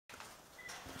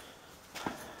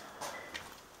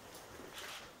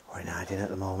We're in hiding at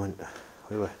the moment.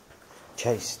 We were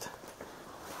chased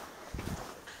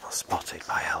or spotted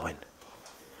by Elwyn.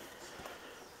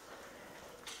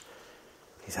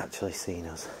 He's actually seen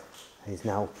us. He's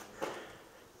now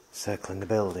circling the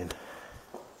building.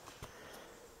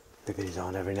 Because he's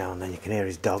on every now and then. You can hear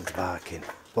his dogs barking.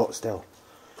 But still,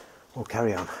 we'll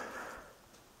carry on.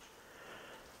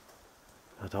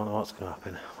 I don't know what's going to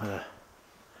happen. Whether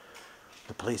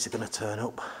the police are going to turn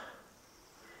up.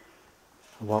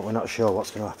 We're not sure what's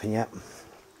going to happen yet.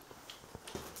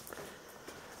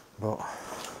 But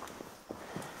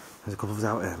there's a couple of us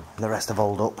out here. The rest have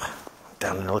holed up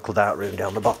down in a little dark room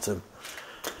down the bottom.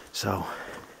 So,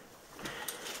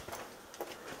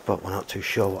 but we're not too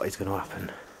sure what is going to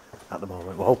happen at the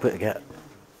moment. We're hoping to get.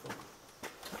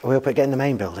 We hope to get in the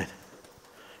main building.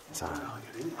 So,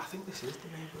 I think this is the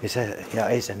main building. Is it? Yeah,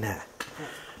 it is, isn't it?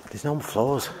 There's no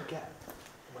floors.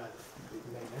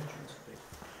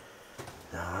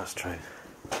 No, that's true.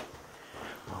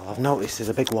 Well, I've noticed there's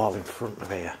a big wall in front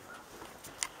of here.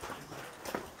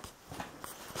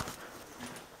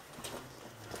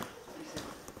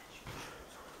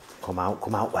 Come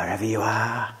out, wherever you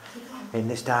are. In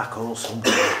this dark hole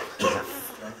somewhere. There's a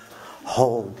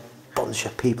whole bunch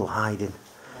of people hiding.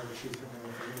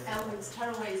 Elwyn's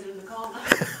terrorizer in the corner.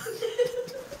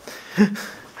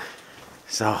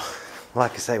 So,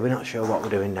 like I say, we're not sure what we're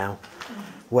doing now.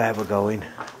 Where we're going.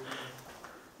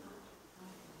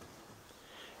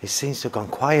 It seems to have gone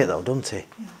quiet though, doesn't it?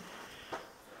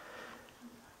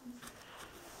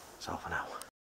 That's all for now.